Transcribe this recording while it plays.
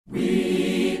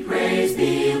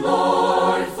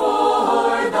Lord,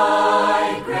 for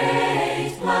thy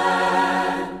great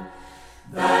plan,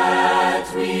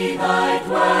 that we thy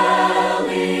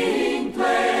dwelling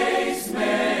place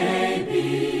may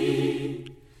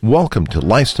be. Welcome to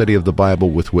Life Study of the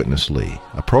Bible with Witness Lee,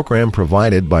 a program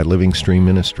provided by Living Stream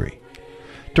Ministry.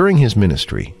 During his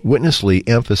ministry, Witness Lee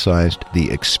emphasized the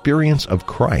experience of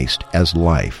Christ as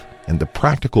life and the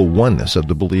practical oneness of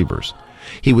the believers.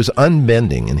 He was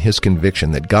unbending in his conviction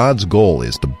that God's goal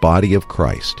is the body of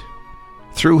Christ.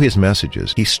 Through his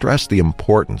messages, he stressed the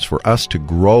importance for us to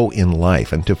grow in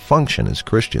life and to function as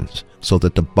Christians so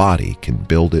that the body can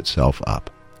build itself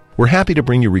up. We're happy to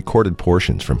bring you recorded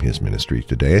portions from his ministry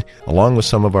today, along with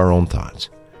some of our own thoughts,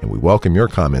 and we welcome your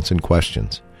comments and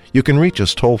questions. You can reach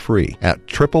us toll-free at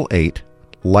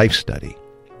 888-LIFE-STUDY.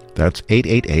 That's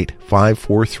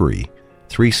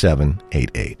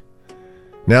 888-543-3788.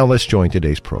 Now let's join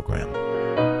today's program.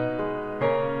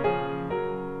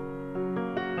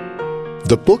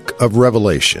 The book of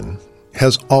Revelation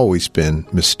has always been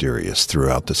mysterious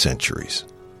throughout the centuries.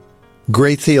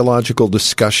 Great theological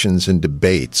discussions and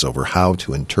debates over how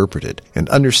to interpret it and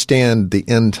understand the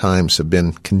end times have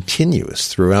been continuous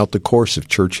throughout the course of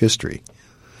church history.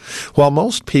 While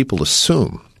most people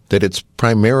assume that it's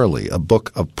primarily a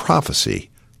book of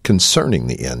prophecy concerning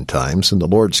the end times and the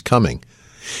Lord's coming,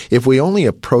 if we only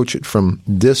approach it from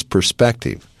this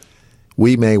perspective,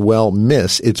 we may well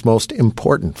miss its most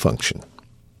important function.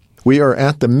 We are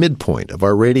at the midpoint of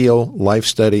our radio life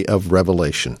study of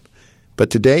Revelation,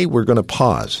 but today we're going to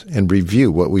pause and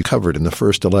review what we covered in the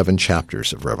first 11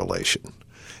 chapters of Revelation,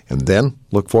 and then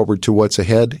look forward to what's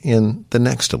ahead in the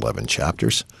next 11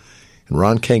 chapters. And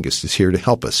Ron Kangas is here to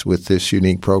help us with this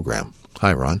unique program.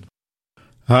 Hi, Ron.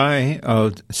 Hi.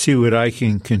 I'll see what I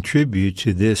can contribute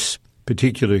to this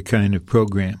particular kind of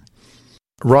program.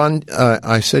 Ron,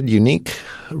 I said unique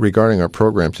regarding our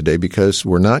program today because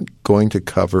we're not going to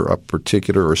cover a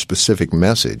particular or specific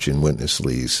message in Witness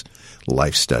Lee's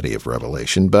life study of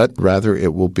Revelation, but rather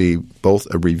it will be both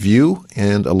a review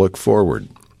and a look forward.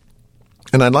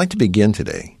 And I'd like to begin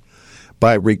today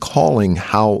by recalling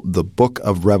how the book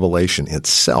of Revelation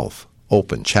itself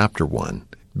opened. Chapter 1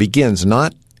 begins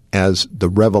not as the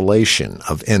revelation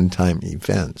of end-time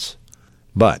events,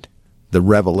 but the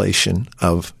revelation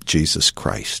of Jesus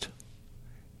Christ.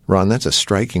 Ron, that's a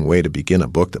striking way to begin a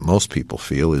book that most people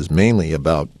feel is mainly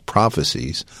about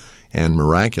prophecies and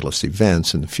miraculous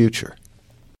events in the future.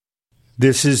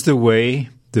 This is the way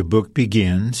the book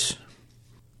begins,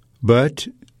 but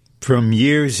from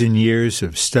years and years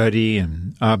of study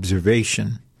and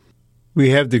observation, we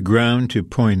have the ground to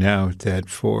point out that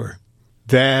for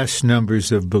vast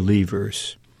numbers of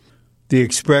believers, the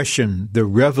expression, the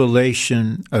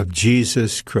revelation of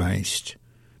Jesus Christ,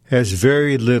 has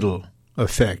very little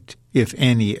effect, if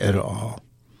any at all.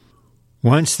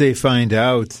 Once they find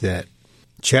out that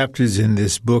chapters in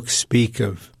this book speak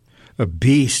of a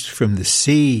beast from the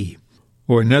sea,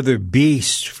 or another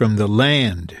beast from the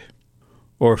land,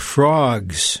 or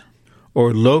frogs,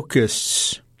 or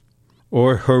locusts,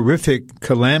 or horrific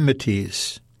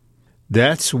calamities,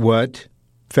 that's what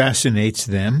fascinates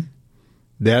them.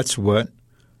 That's what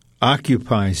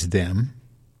occupies them.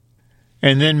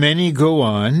 And then many go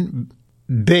on,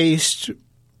 based,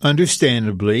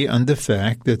 understandably, on the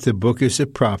fact that the book is a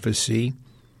prophecy,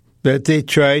 that they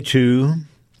try to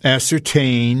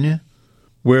ascertain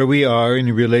where we are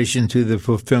in relation to the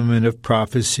fulfillment of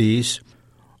prophecies.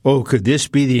 Oh, could this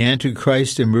be the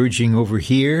Antichrist emerging over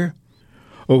here?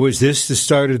 Or was this the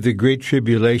start of the Great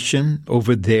Tribulation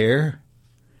over there?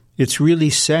 It's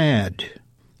really sad.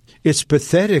 It's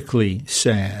pathetically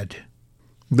sad.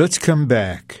 Let's come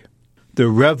back. The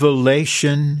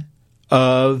revelation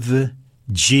of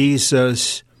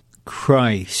Jesus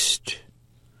Christ.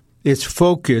 It's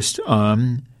focused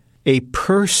on a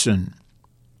person.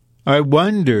 I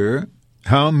wonder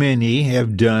how many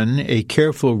have done a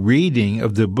careful reading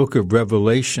of the book of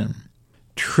Revelation,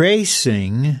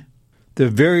 tracing the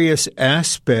various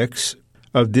aspects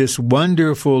of this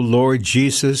wonderful Lord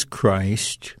Jesus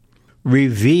Christ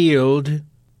revealed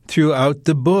throughout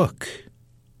the book.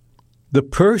 The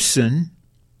person,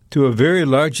 to a very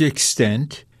large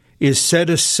extent, is set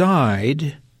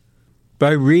aside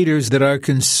by readers that are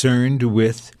concerned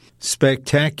with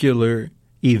spectacular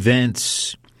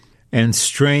events and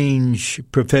strange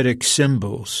prophetic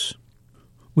symbols.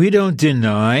 We don't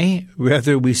deny,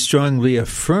 rather we strongly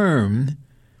affirm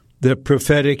the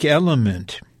prophetic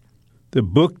element. The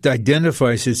book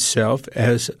identifies itself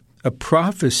as a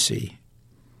prophecy.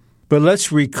 But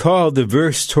let's recall the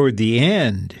verse toward the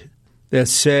end that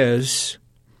says,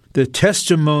 the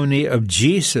testimony of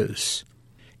Jesus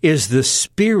is the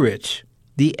spirit,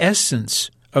 the essence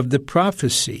of the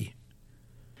prophecy.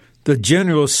 The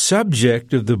general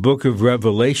subject of the book of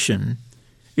Revelation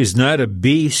is not a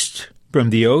beast from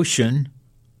the ocean.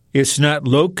 It's not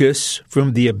locusts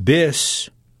from the abyss.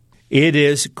 It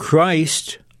is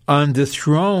Christ on the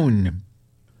throne,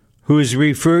 who is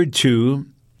referred to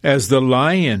as the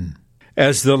lion,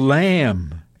 as the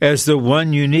lamb, as the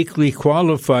one uniquely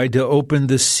qualified to open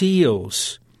the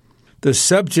seals. The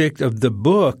subject of the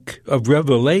book of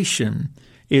Revelation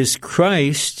is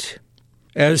Christ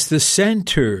as the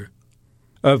center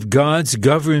of God's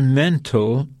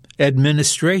governmental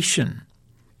administration.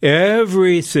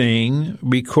 Everything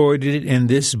recorded in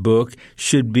this book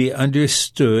should be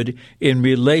understood in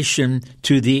relation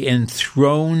to the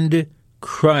enthroned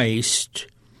Christ,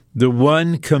 the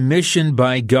one commissioned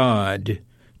by God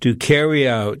to carry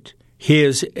out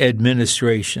his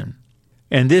administration.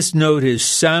 And this note is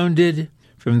sounded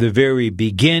from the very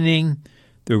beginning,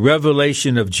 the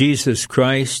revelation of Jesus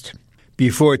Christ.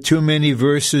 Before too many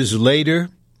verses later,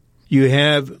 you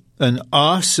have an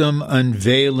awesome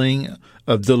unveiling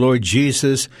of the Lord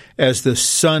Jesus as the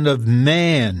Son of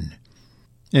Man.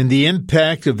 And the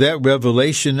impact of that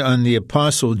revelation on the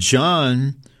Apostle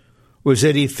John was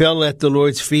that he fell at the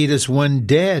Lord's feet as one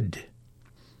dead.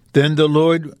 Then the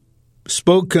Lord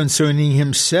spoke concerning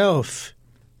himself,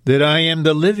 that I am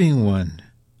the living one.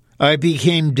 I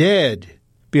became dead.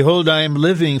 Behold, I am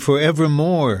living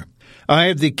forevermore. I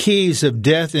have the keys of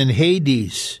death and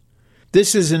Hades.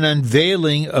 This is an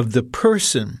unveiling of the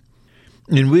person,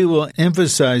 and we will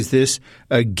emphasize this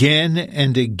again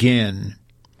and again.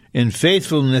 In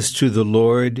faithfulness to the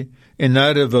Lord, and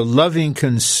out of a loving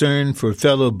concern for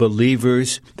fellow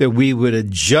believers, that we would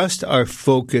adjust our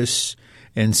focus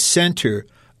and center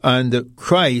on the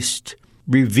Christ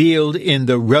revealed in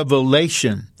the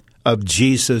revelation of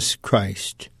Jesus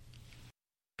Christ.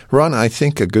 Ron, I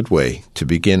think a good way to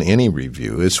begin any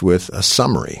review is with a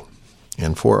summary.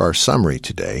 And for our summary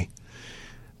today,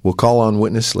 we'll call on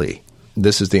Witness Lee.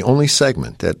 This is the only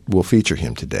segment that will feature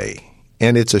him today.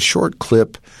 And it's a short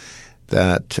clip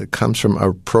that comes from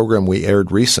a program we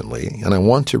aired recently, and I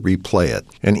want to replay it.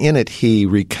 And in it, he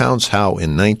recounts how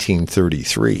in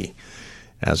 1933,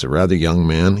 as a rather young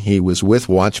man, he was with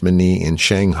Watchman Nee in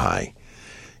Shanghai.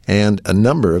 And a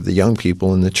number of the young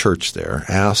people in the church there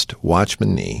asked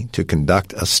Watchman Nee to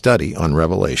conduct a study on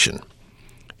Revelation.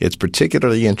 It's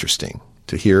particularly interesting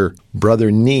to hear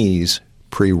Brother Nee's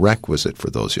prerequisite for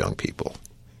those young people,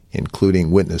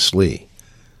 including Witness Lee,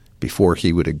 before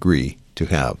he would agree to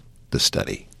have the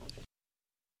study.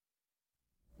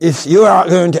 If you are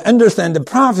going to understand the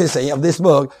prophecy of this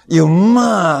book, you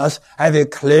must have a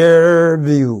clear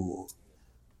view.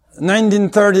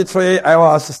 1933, I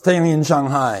was staying in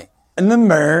Shanghai. A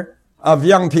number of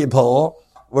young people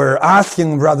were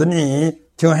asking Brother Nee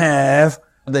to have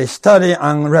the study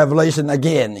on Revelation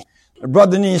again.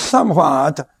 Brother Nee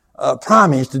somewhat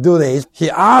promised to do this. He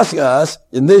asked us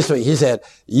in this way. He said,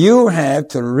 you have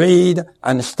to read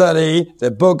and study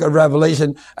the book of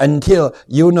Revelation until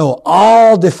you know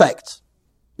all the facts.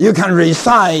 You can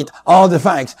recite all the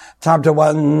facts. Chapter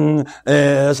 1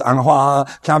 is on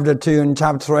what? Chapter 2 and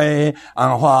chapter 3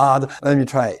 on what? Let me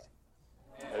try it.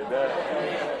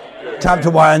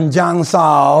 Chapter 1, John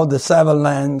saw the 7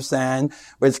 lampstands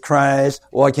with Christ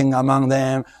walking among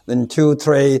them. Then 2,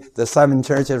 3, the 7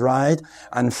 churches, right?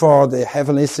 And 4, the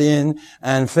heavenly scene.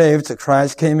 And 5th,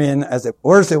 Christ came in as the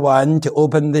worthy one to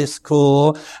open this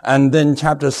scroll. And then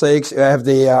chapter 6, you have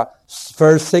the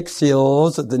first 6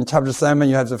 seals. Then chapter 7,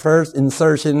 you have the first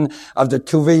insertion of the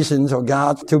 2 visions of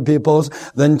God, 2 peoples.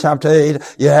 Then chapter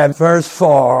 8, you have first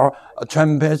 4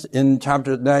 trumpets. In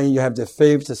chapter 9, you have the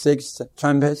 5th, 6th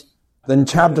trumpet. Then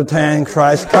chapter 10,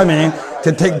 Christ coming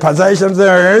to take possession of the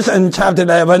earth. And chapter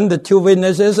 11, the 2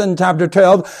 witnesses. And chapter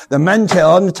 12, the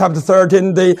man-child. And chapter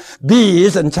 13, the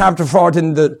beast. And chapter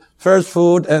 14, the first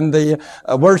fruit and the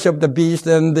worship the beast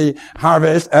and the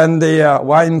harvest and the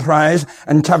wine price.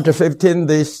 And chapter 15,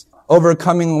 the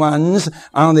overcoming ones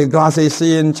on the glassy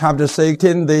sea. In chapter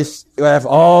 16, you have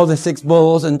all the 6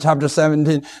 bowls. In chapter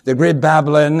 17, the great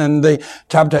Babylon. And the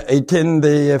chapter 18,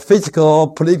 the physical,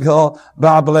 political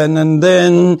Babylon. And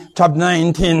then chapter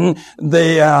 19,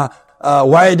 the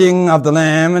wedding of the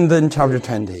Lamb. And then chapter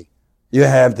 20, you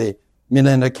have the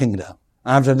millennial kingdom.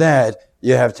 After that,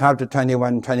 you have chapter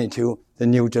 21, 22, the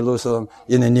new Jerusalem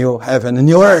in the new heaven and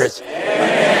new earth.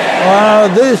 Well,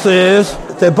 this is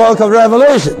the book of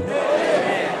Revelation.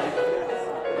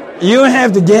 You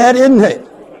have to get in it.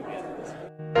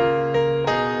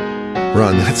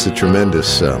 Ron, that's a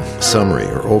tremendous summary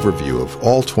or overview of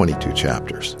all 22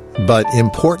 chapters. But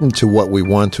important to what we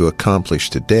want to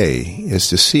accomplish today is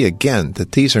to see again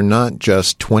that these are not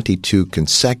just 22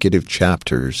 consecutive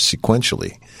chapters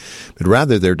sequentially, but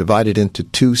rather they're divided into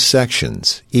two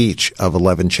sections, each of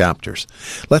 11 chapters.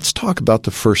 Let's talk about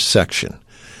the first section.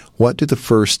 What do the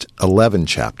first 11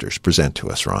 chapters present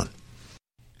to us, Ron?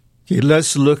 Okay,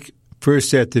 let's look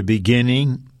first at the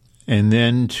beginning and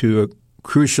then to a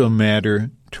crucial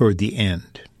matter toward the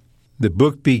end. The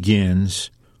book begins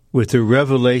with the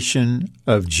revelation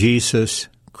of Jesus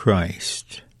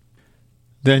Christ.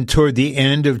 Then toward the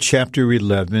end of chapter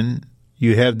 11,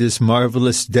 you have this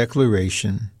marvelous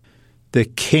declaration: the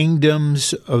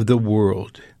kingdoms of the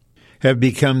world have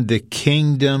become the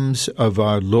kingdoms of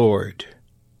our Lord.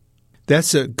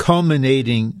 That's a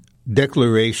culminating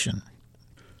declaration.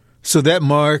 So that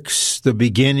marks the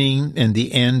beginning and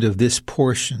the end of this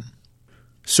portion.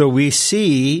 So we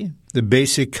see the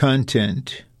basic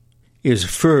content is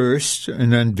first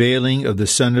an unveiling of the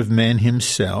Son of Man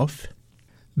himself,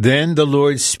 then the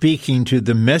Lord speaking to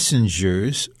the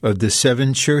messengers of the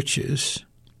 7 churches.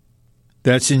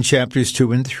 That's in chapters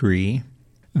 2 and 3.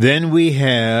 Then we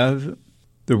have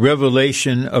the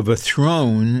revelation of a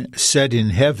throne set in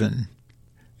heaven.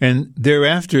 And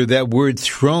thereafter, that word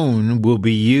throne will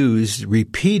be used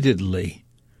repeatedly.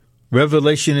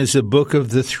 Revelation is a book of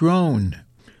the throne.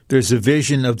 There's a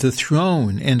vision of the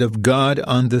throne and of God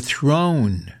on the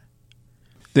throne.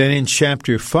 Then in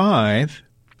chapter 5,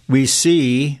 we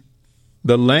see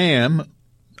the Lamb,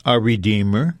 our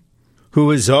Redeemer,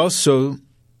 who is also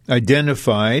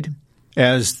identified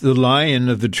as the Lion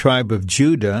of the tribe of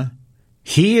Judah.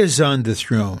 He is on the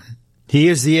throne. He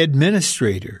is the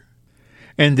administrator.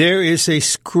 And there is a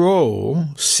scroll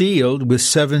sealed with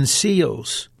 7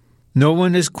 seals. No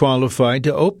one is qualified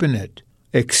to open it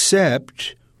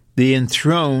except the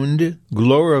enthroned,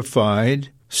 glorified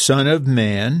Son of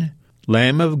Man,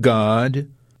 Lamb of God,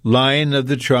 Lion of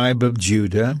the tribe of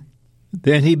Judah.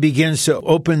 Then he begins to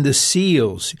open the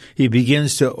seals. He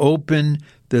begins to open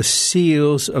the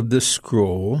seals of the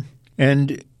scroll.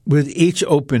 And with each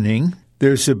opening,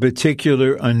 there's a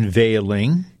particular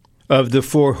unveiling of the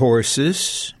 4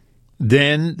 horses,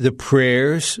 then the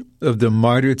prayers of the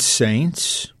martyred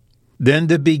saints, then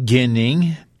the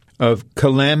beginning of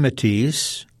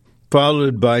calamities,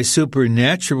 followed by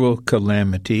supernatural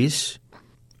calamities,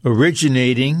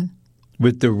 originating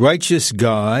with the righteous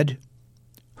God,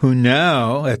 who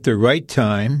now, at the right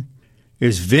time,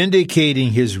 is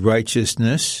vindicating his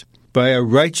righteousness by a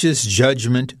righteous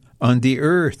judgment on the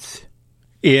earth.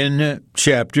 In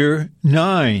chapter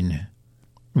 9,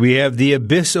 we have the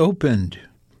abyss opened.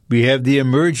 We have the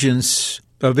emergence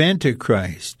of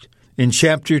Antichrist. In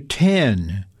chapter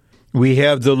 10, we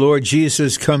have the Lord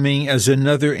Jesus coming as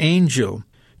another angel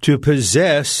to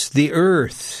possess the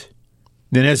earth.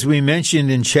 Then, as we mentioned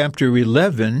in chapter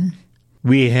 11,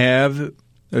 we have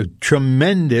a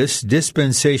tremendous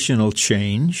dispensational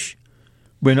change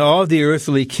when all the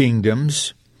earthly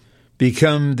kingdoms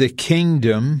become the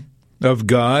kingdom of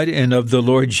God and of the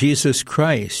Lord Jesus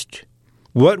Christ.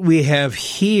 What we have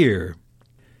here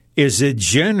is a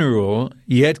general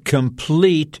yet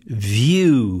complete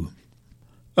view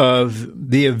of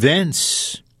the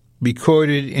events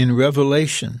recorded in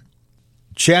Revelation.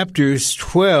 Chapters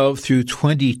 12 through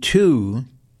 22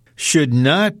 should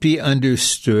not be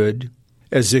understood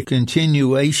as a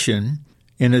continuation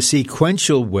in a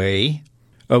sequential way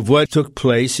of what took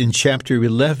place in chapter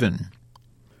 11.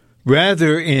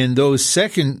 Rather, in those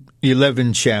second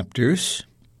 11 chapters,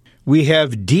 we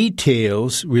have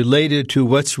details related to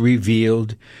what's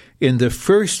revealed in the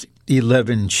first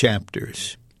 11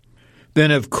 chapters.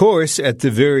 Then, of course, at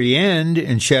the very end,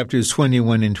 in chapters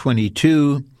 21 and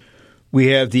 22, we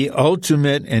have the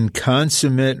ultimate and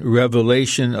consummate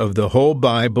revelation of the whole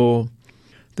Bible,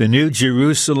 the New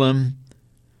Jerusalem,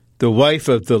 the wife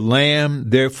of the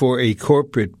Lamb, therefore a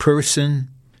corporate person,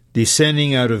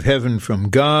 descending out of heaven from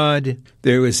God.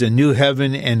 There is a new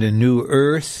heaven and a new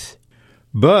earth.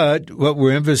 But what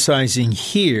we're emphasizing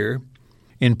here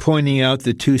in pointing out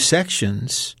the two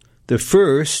sections, the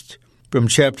first, from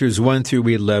chapters 1 through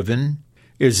 11,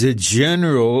 is a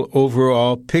general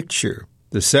overall picture.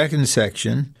 The second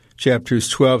section, chapters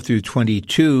 12 through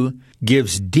 22,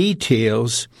 gives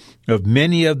details of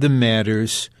many of the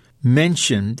matters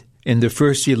mentioned in the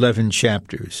first 11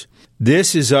 chapters.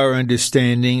 This is our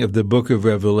understanding of the book of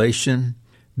Revelation.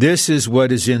 This is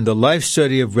what is in the life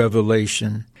study of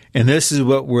Revelation, and this is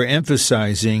what we're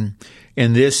emphasizing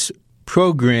in this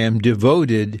program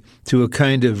devoted to a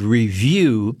kind of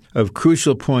review of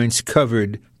crucial points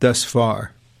covered thus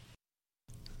far.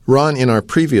 Ron, in our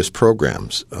previous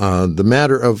programs, the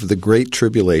matter of the Great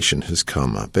Tribulation has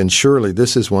come up, and surely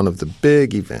this is one of the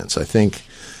big events. I think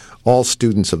all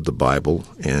students of the Bible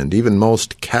and even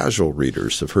most casual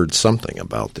readers have heard something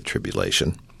about the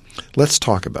tribulation. Let's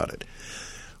talk about it.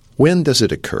 When does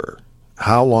it occur?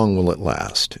 How long will it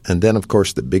last? And then, of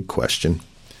course, the big question,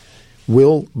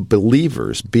 will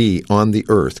believers be on the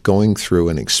earth going through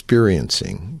and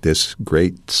experiencing this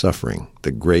great suffering,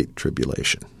 the Great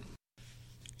Tribulation?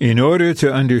 In order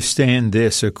to understand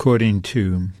this according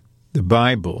to the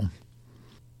Bible,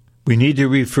 we need to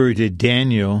refer to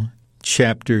Daniel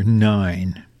chapter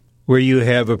 9, where you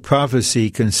have a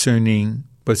prophecy concerning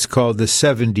what's called the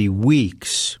 70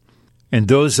 weeks, and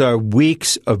those are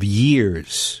weeks of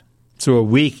years. So a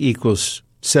week equals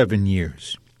 7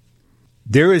 years.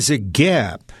 There is a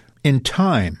gap in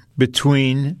time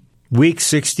between week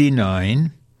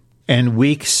 69 and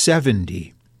week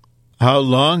 70. How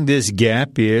long this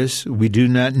gap is, we do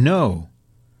not know,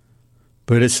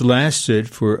 but it's lasted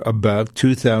for about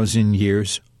 2,000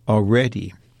 years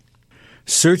already.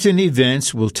 Certain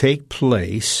events will take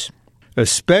place,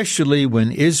 especially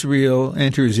when Israel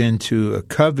enters into a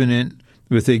covenant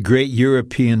with a great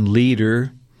European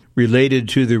leader related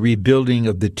to the rebuilding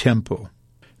of the temple.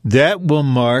 That will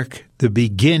mark the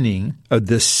beginning of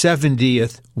the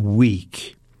 70th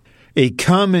week. A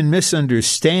common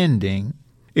misunderstanding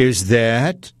is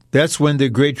that that's when the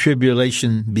Great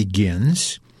Tribulation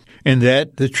begins, and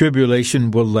that the tribulation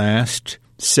will last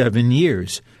 7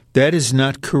 years. That is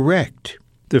not correct.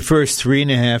 The first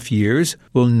 3.5 years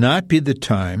will not be the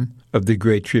time of the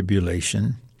Great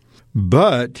Tribulation,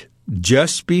 but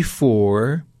just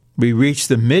before we reach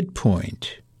the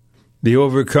midpoint, the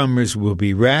overcomers will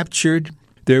be raptured,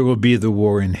 there will be the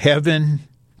war in heaven,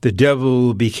 the devil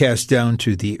will be cast down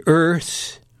to the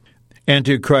earth,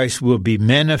 Antichrist will be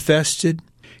manifested.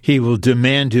 He will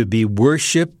demand to be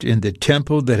worshipped in the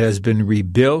temple that has been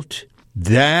rebuilt.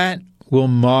 That will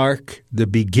mark the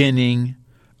beginning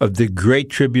of the Great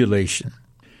Tribulation.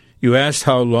 You asked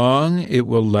how long it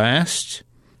will last?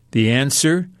 The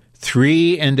answer,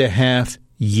 3.5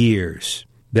 years.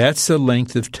 That's the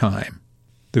length of time.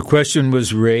 The question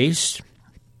was raised,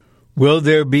 will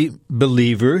there be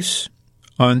believers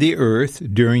on the earth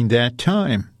during that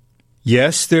time?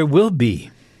 Yes, there will be.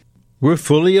 We're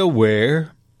fully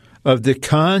aware of the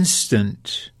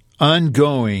constant,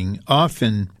 ongoing,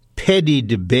 often petty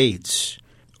debates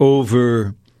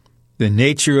over the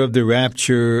nature of the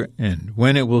rapture and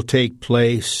when it will take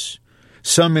place.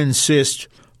 Some insist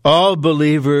all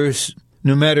believers,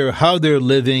 no matter how they're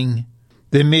living,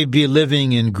 they may be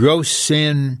living in gross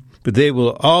sin, but they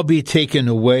will all be taken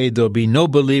away. There'll be no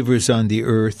believers on the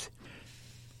earth.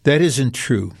 That isn't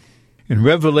true. In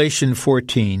Revelation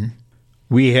 14,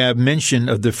 we have mention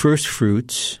of the first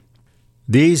fruits.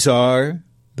 These are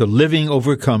the living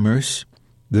overcomers,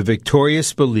 the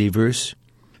victorious believers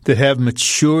that have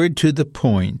matured to the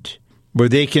point where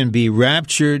they can be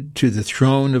raptured to the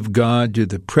throne of God, to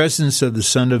the presence of the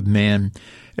Son of Man,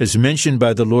 as mentioned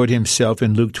by the Lord himself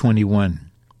in Luke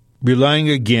 21, relying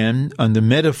again on the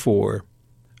metaphor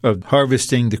of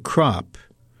harvesting the crop.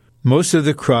 Most of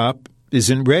the crop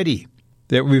isn't ready.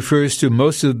 That refers to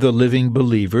most of the living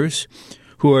believers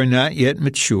who are not yet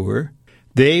mature.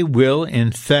 They will,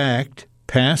 in fact,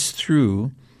 pass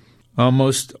through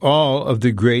almost all of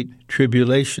the Great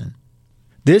Tribulation.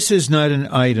 This is not an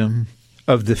item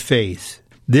of the faith.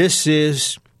 This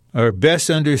is our best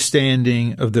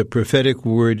understanding of the prophetic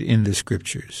word in the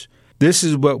Scriptures. This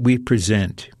is what we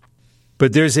present.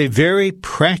 But there's a very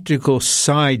practical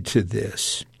side to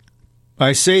this.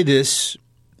 I say this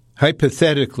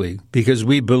hypothetically, because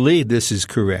we believe this is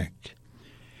correct.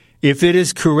 If it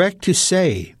is correct to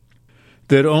say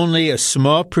that only a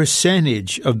small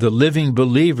percentage of the living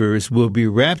believers will be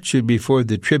raptured before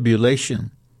the tribulation,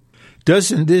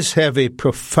 doesn't this have a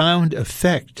profound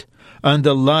effect on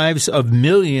the lives of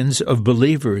millions of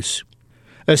believers,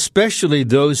 especially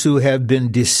those who have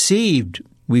been deceived,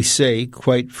 we say,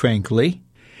 quite frankly,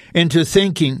 into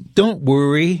thinking, don't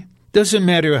worry, doesn't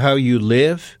matter how you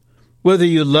live, whether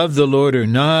you love the Lord or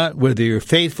not, whether you're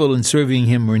faithful in serving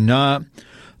him or not,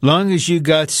 long as you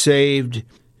got saved,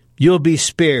 you'll be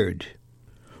spared.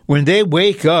 When they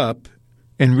wake up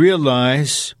and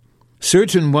realize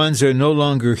certain ones are no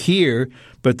longer here,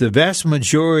 but the vast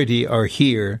majority are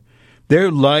here, their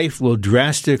life will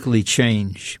drastically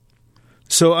change.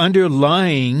 So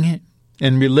underlying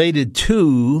and related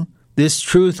to this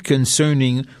truth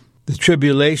concerning the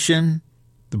tribulation,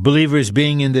 the believers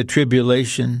being in the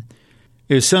tribulation,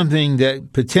 is something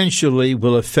that potentially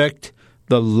will affect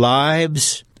the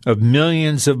lives of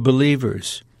millions of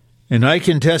believers. And I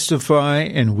can testify,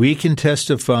 and we can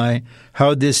testify,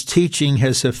 how this teaching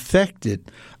has affected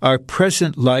our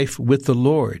present life with the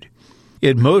Lord.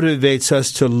 It motivates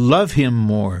us to love Him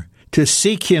more, to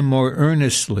seek Him more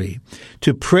earnestly,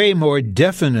 to pray more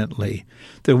definitely,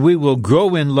 that we will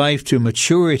grow in life to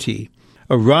maturity,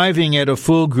 arriving at a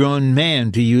full-grown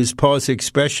man, to use Paul's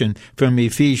expression from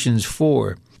Ephesians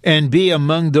 4, and be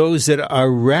among those that are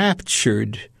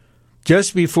raptured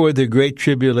just before the Great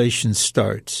Tribulation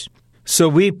starts. So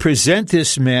we present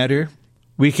this matter,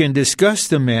 we can discuss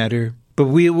the matter, but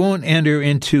we won't enter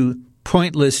into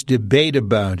pointless debate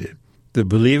about it. The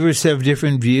believers have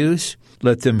different views.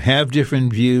 Let them have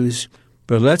different views.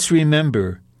 But let's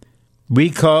remember,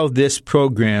 we call this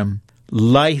program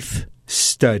Life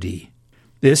Study.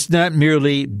 It's not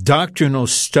merely doctrinal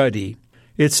study.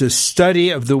 It's a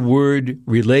study of the Word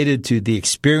related to the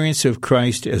experience of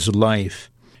Christ as life.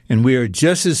 And we are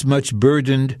just as much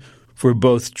burdened for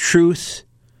both truth,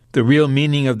 the real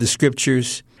meaning of the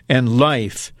Scriptures, and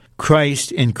life,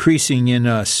 Christ increasing in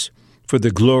us for the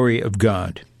glory of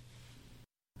God.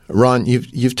 Ron,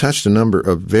 you've touched a number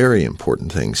of very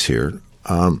important things here.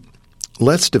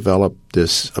 Let's develop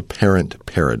this apparent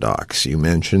paradox. You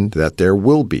mentioned that there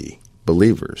will be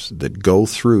believers that go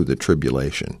through the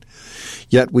tribulation.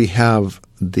 Yet we have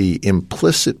the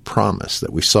implicit promise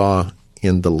that we saw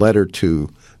in the letter to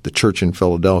the church in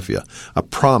Philadelphia, a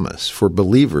promise for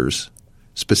believers,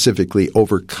 specifically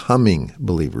overcoming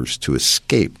believers, to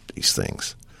escape these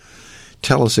things.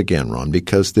 Tell us again, Ron,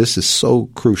 because this is so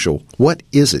crucial. What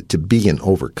is it to be an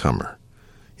overcomer?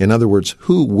 In other words,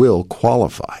 who will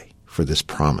qualify for this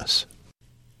promise?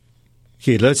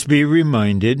 Okay, let's be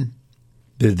reminded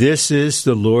that this is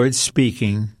the Lord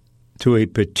speaking to a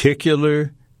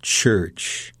particular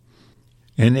church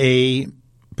and a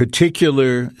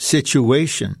particular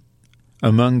situation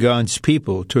among God's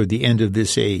people toward the end of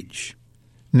this age.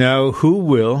 Now, who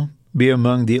will be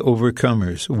among the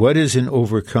overcomers? What is an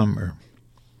overcomer?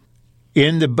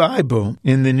 In the Bible,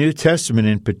 in the New Testament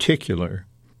in particular,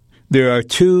 there are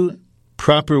two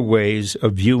proper ways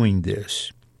of viewing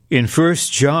this. In 1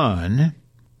 John,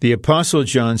 the Apostle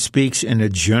John speaks in a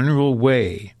general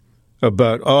way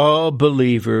about all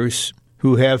believers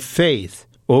who have faith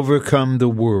overcome the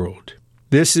world.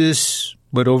 This is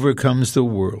what overcomes the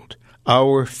world,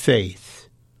 our faith.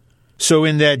 So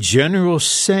in that general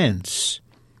sense,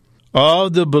 all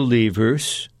the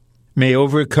believers may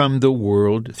overcome the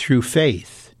world through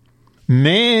faith.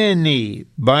 Many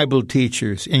Bible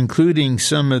teachers, including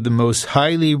some of the most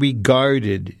highly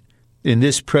regarded in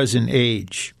this present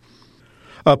age,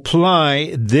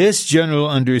 apply this general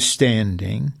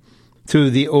understanding to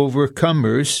the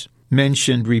overcomers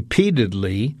mentioned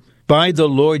repeatedly by the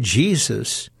Lord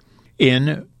Jesus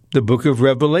in the book of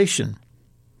Revelation.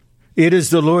 It is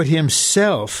the Lord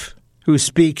Himself who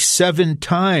speaks 7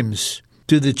 times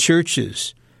to the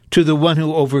churches, to the one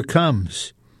who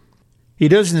overcomes. He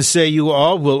doesn't say you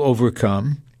all will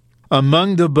overcome.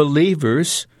 Among the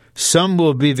believers, some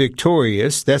will be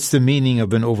victorious. That's the meaning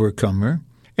of an overcomer.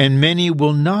 And many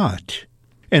will not.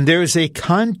 And there is a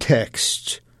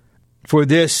context for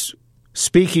this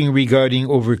speaking regarding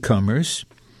overcomers.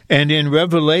 And in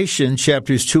Revelation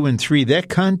chapters 2 and 3, that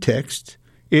context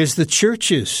is the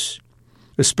churches,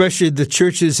 especially the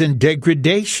churches in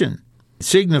degradation,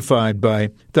 signified by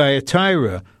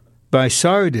Thyatira, by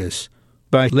Sardis,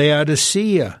 by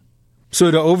Laodicea. So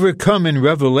to overcome in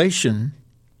Revelation,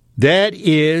 that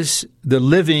is the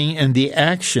living and the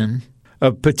action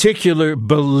of particular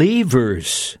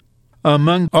believers.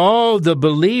 Among all the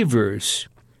believers,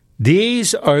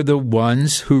 these are the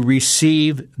ones who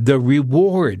receive the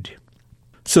reward.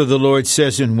 So the Lord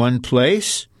says in one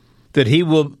place that He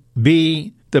will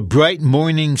be the bright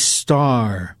morning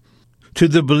star to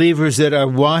the believers that are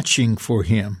watching for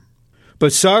Him.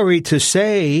 But sorry to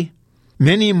say,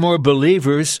 many more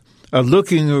believers are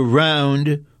looking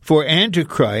around for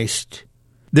Antichrist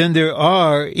than there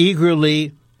are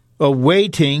eagerly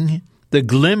awaiting the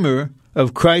glimmer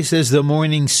of Christ as the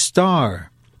morning star.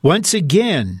 Once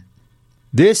again,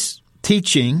 this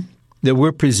teaching that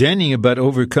we're presenting about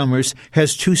overcomers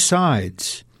has two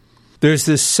sides. There's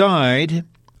the side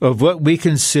of what we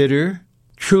consider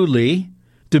truly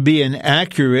to be an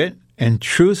accurate and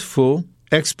truthful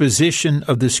exposition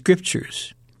of the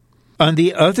Scriptures. On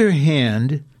the other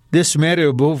hand, this matter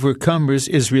of overcomers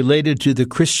is related to the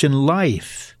Christian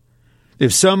life.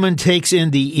 If someone takes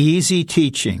in the easy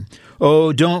teaching,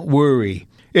 oh, don't worry,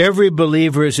 every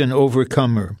believer is an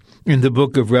overcomer in the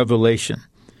book of Revelation,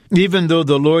 even though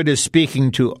the Lord is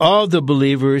speaking to all the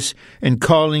believers and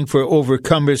calling for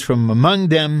overcomers from among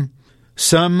them,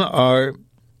 some are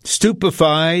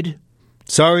stupefied,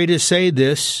 sorry to say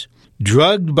this,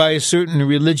 drugged by a certain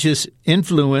religious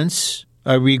influence,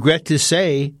 I regret to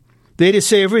say, they just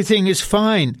say everything is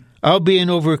fine, I'll be an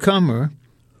overcomer.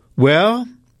 Well,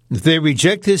 if they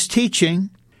reject this teaching,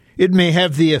 it may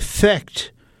have the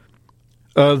effect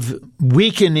of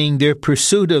weakening their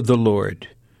pursuit of the Lord,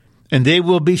 and they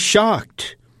will be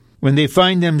shocked when they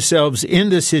find themselves in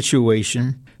the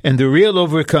situation and the real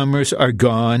overcomers are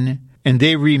gone and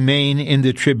they remain in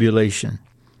the tribulation.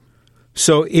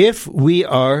 So if we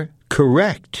are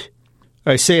correct,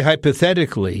 I say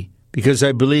hypothetically, because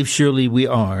I believe surely we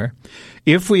are,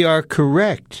 if we are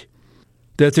correct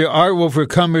that there are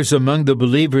overcomers among the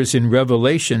believers in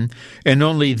Revelation, and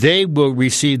only they will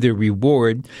receive the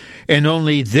reward, and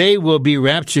only they will be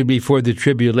raptured before the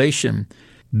tribulation,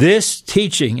 this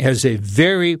teaching has a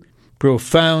very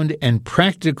profound and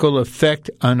practical effect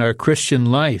on our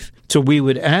Christian life. So we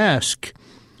would ask,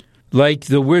 like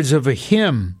the words of a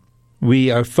hymn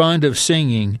we are fond of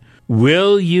singing,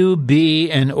 will you be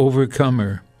an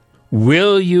overcomer?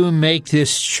 Will you make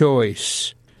this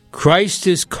choice? Christ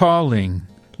is calling.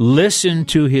 Listen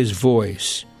to his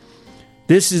voice.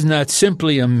 This is not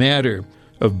simply a matter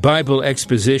of Bible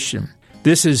exposition.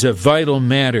 This is a vital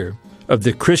matter of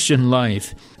the Christian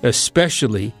life,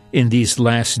 especially in these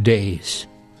last days.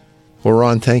 Well,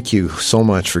 Ron, thank you so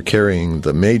much for carrying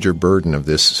the major burden of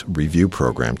this review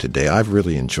program today. I've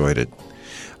really enjoyed it.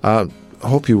 I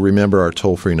hope you remember our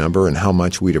toll-free number and how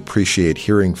much we'd appreciate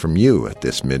hearing from you at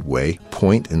this midway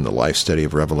point in the Life Study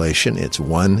of Revelation. It's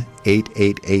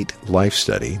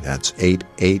 1-888-LIFE-STUDY. That's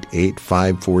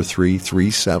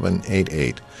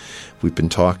 888-543-3788. We've been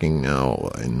talking now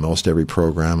in most every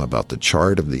program about the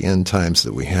chart of the end times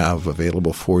that we have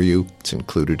available for you. It's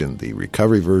included in the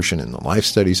recovery version in the Life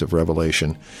Studies of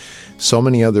Revelation. So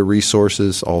many other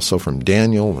resources also from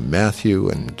Daniel and Matthew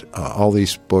and all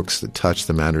these books that touch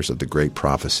the matters of the great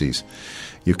prophecies.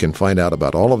 You can find out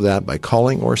about all of that by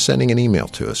calling or sending an email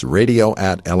to us,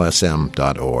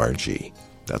 radio@lsm.org.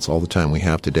 That's all the time we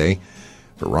have today.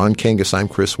 For Ron Kangas, I'm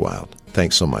Chris Wilde.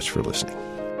 Thanks so much for listening.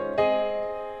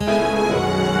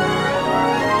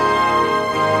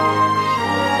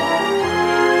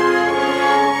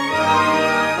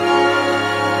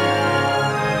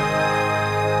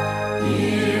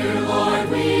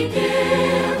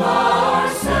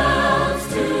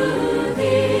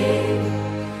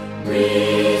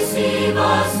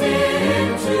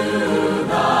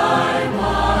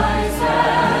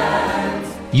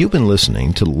 You've been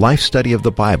listening to Life Study of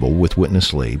the Bible with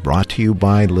Witness Lee, brought to you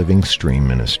by Living Stream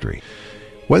Ministry.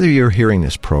 Whether you're hearing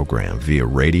this program via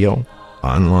radio,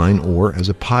 online, or as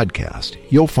a podcast,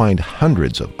 you'll find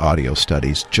hundreds of audio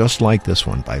studies just like this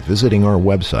one by visiting our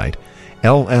website,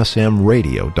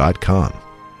 lsmradio.com.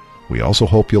 We also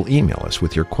hope you'll email us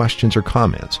with your questions or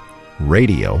comments,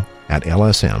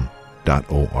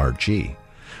 radio@lsm.org,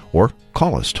 or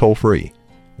call us toll-free,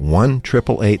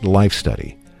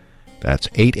 1-888-LIFE-STUDY. That's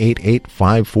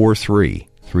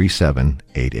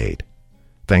 888-543-3788.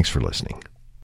 Thanks for listening.